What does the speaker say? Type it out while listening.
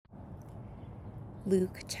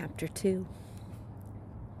Luke chapter 2.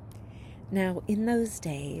 Now in those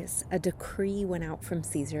days a decree went out from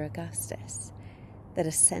Caesar Augustus that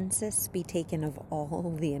a census be taken of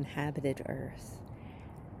all the inhabited earth.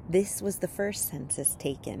 This was the first census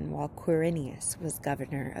taken while Quirinius was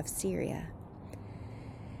governor of Syria.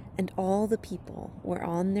 And all the people were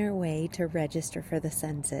on their way to register for the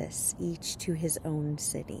census, each to his own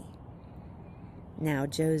city. Now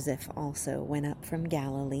Joseph also went up from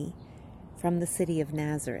Galilee, from the city of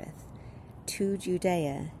Nazareth, to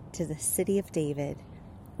Judea, to the city of David,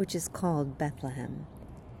 which is called Bethlehem,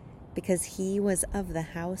 because he was of the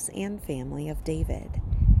house and family of David,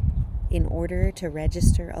 in order to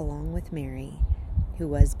register along with Mary, who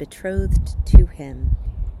was betrothed to him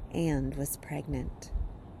and was pregnant.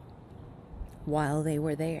 While they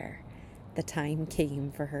were there, the time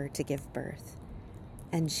came for her to give birth,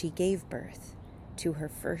 and she gave birth to her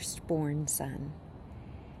firstborn son.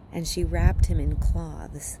 And she wrapped him in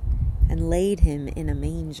cloths and laid him in a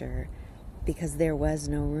manger, because there was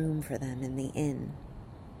no room for them in the inn.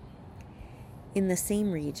 In the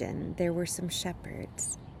same region there were some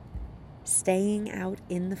shepherds, staying out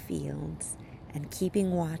in the fields and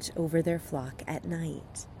keeping watch over their flock at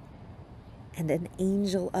night. And an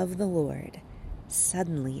angel of the Lord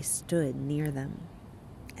suddenly stood near them,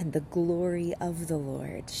 and the glory of the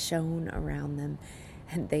Lord shone around them,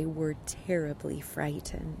 and they were terribly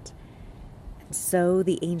frightened. And so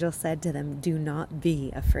the angel said to them, "Do not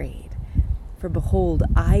be afraid, for behold,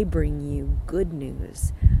 I bring you good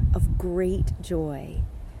news of great joy,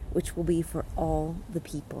 which will be for all the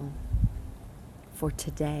people. For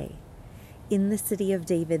today, in the city of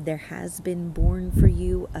David, there has been born for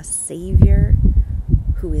you a Savior,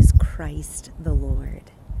 who is Christ the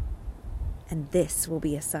Lord. And this will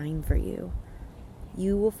be a sign for you.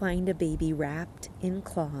 You will find a baby wrapped in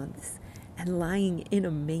cloths and lying in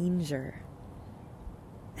a manger."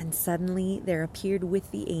 And suddenly there appeared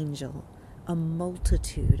with the angel a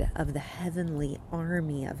multitude of the heavenly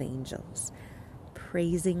army of angels,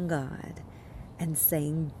 praising God and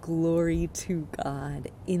saying, "Glory to God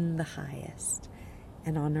in the highest,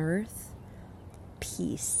 and on earth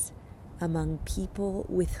peace among people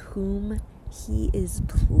with whom he is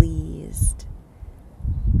pleased."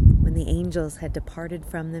 When the angels had departed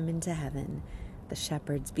from them into heaven, the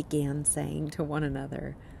shepherds began saying to one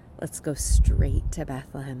another, "Let's go straight to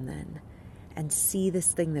Bethlehem then, and see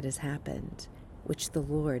this thing that has happened, which the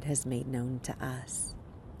Lord has made known to us."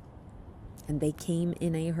 And they came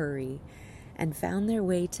in a hurry and found their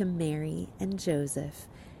way to Mary and Joseph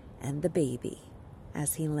and the baby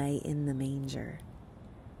as he lay in the manger.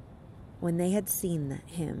 When they had seen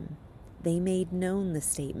him, they made known the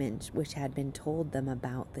statement which had been told them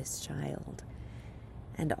about this child.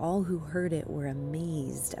 And all who heard it were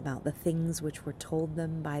amazed about the things which were told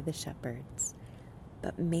them by the shepherds.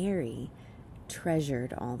 But Mary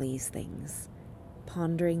treasured all these things,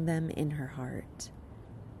 pondering them in her heart.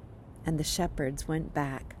 And the shepherds went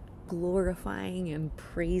back, glorifying and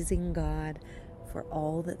praising God for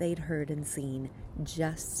all that they'd heard and seen,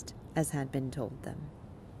 just as had been told them.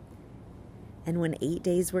 And when 8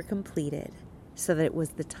 days were completed, so that it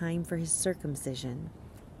was the time for his circumcision,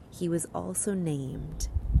 he was also named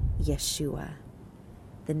Yeshua,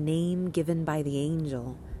 the name given by the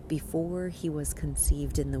angel before he was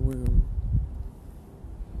conceived in the womb.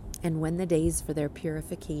 And when the days for their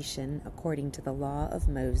purification, according to the law of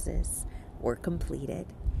Moses, were completed,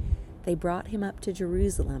 they brought him up to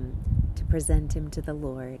Jerusalem to present him to the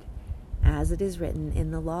Lord, as it is written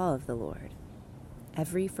in the law of the Lord.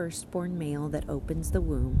 Every firstborn male that opens the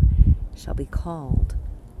womb shall be called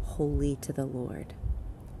holy to the Lord,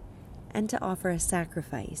 and to offer a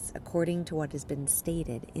sacrifice according to what has been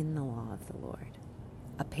stated in the law of the Lord,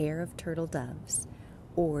 a pair of turtle doves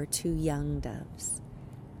or 2 young doves.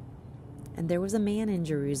 And there was a man in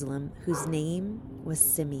Jerusalem whose name was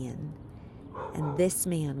Simeon, and this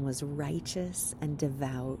man was righteous and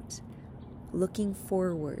devout, looking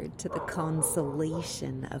forward to the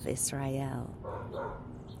consolation of Israel.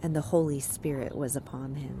 And the Holy Spirit was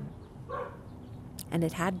upon him. And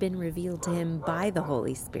it had been revealed to him by the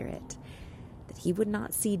Holy Spirit that he would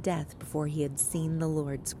not see death before he had seen the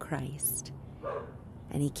Lord's Christ.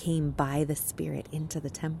 And he came by the Spirit into the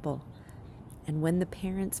temple. And when the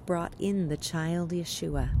parents brought in the child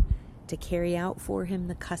Yeshua to carry out for him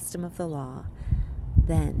the custom of the law,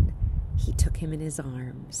 then he took him in his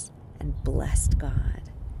arms and blessed God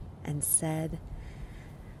and said,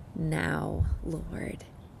 "Now, Lord,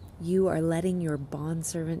 you are letting your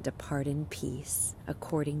bondservant depart in peace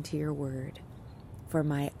according to your word. For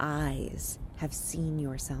my eyes have seen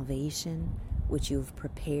your salvation, which you have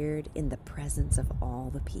prepared in the presence of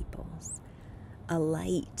all the peoples, a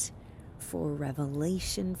light for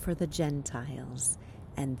revelation for the Gentiles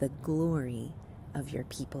and the glory of your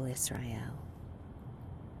people Israel.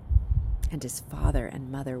 And his father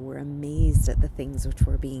and mother were amazed at the things which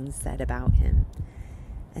were being said about him.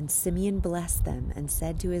 And Simeon blessed them and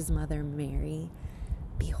said to his mother Mary,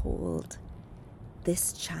 "Behold,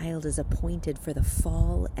 this child is appointed for the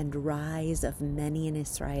fall and rise of many in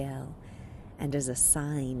Israel, and as a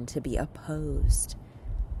sign to be opposed.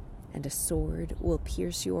 And a sword will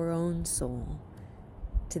pierce your own soul,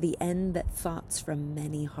 to the end that thoughts from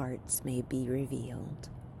many hearts may be revealed."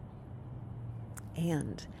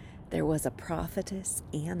 And there was a prophetess,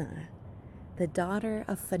 Anna, the daughter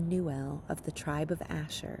of Phanuel of the tribe of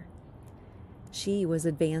Asher. She was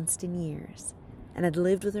advanced in years, and had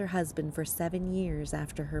lived with her husband for 7 years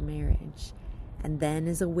after her marriage, and then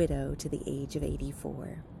is a widow to the age of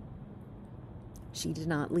 84. She did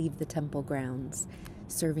not leave the temple grounds,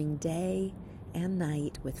 serving day and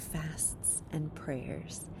night with fasts and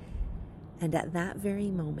prayers. And at that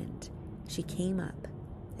very moment she came up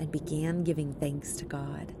and began giving thanks to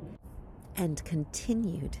God, and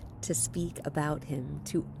continued to speak about him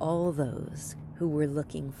to all those who were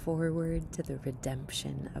looking forward to the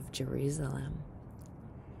redemption of Jerusalem.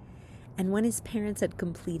 And when his parents had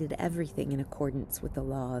completed everything in accordance with the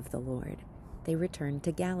law of the Lord, they returned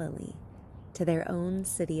to Galilee, to their own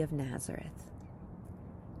city of Nazareth.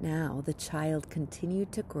 Now the child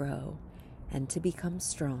continued to grow and to become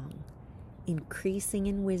strong, increasing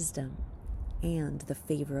in wisdom, and the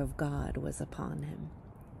favor of God was upon him.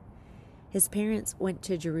 His parents went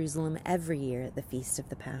to Jerusalem every year at the feast of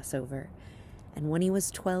the Passover, and when he was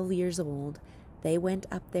 12 years old, they went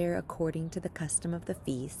up there according to the custom of the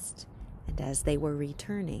feast. And as they were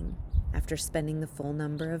returning, after spending the full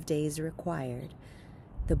number of days required,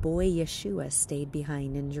 the boy Yeshua stayed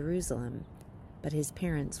behind in Jerusalem, but his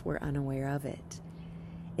parents were unaware of it.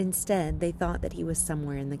 Instead, they thought that he was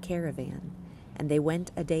somewhere in the caravan, and they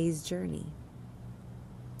went a day's journey.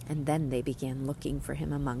 And then they began looking for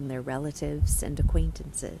him among their relatives and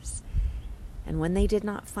acquaintances. And when they did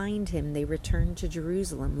not find him, they returned to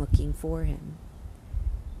Jerusalem looking for him.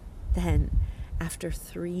 Then, after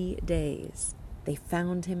 3 days, they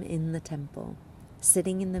found him in the temple,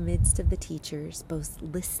 sitting in the midst of the teachers, both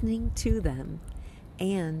listening to them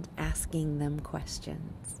and asking them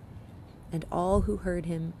questions. And all who heard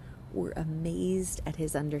him were amazed at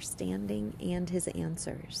his understanding and his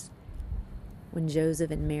answers. When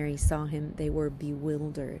Joseph and Mary saw him, they were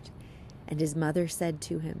bewildered, and his mother said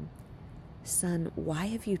to him, "Son, why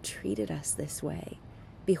have you treated us this way?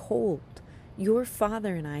 Behold, your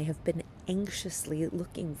father and I have been anxiously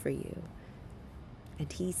looking for you." And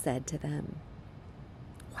he said to them,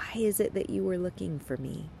 "Why is it that you were looking for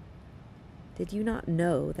me? Did you not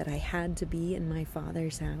know that I had to be in my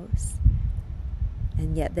Father's house?"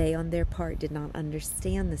 And yet they on their part did not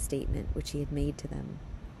understand the statement which he had made to them.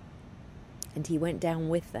 And he went down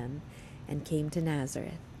with them and came to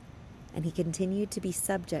Nazareth, and he continued to be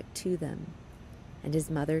subject to them. And his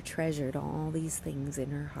mother treasured all these things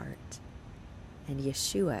in her heart. And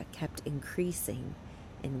Yeshua kept increasing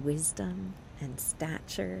in wisdom and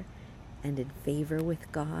stature and in favor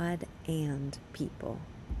with God and people.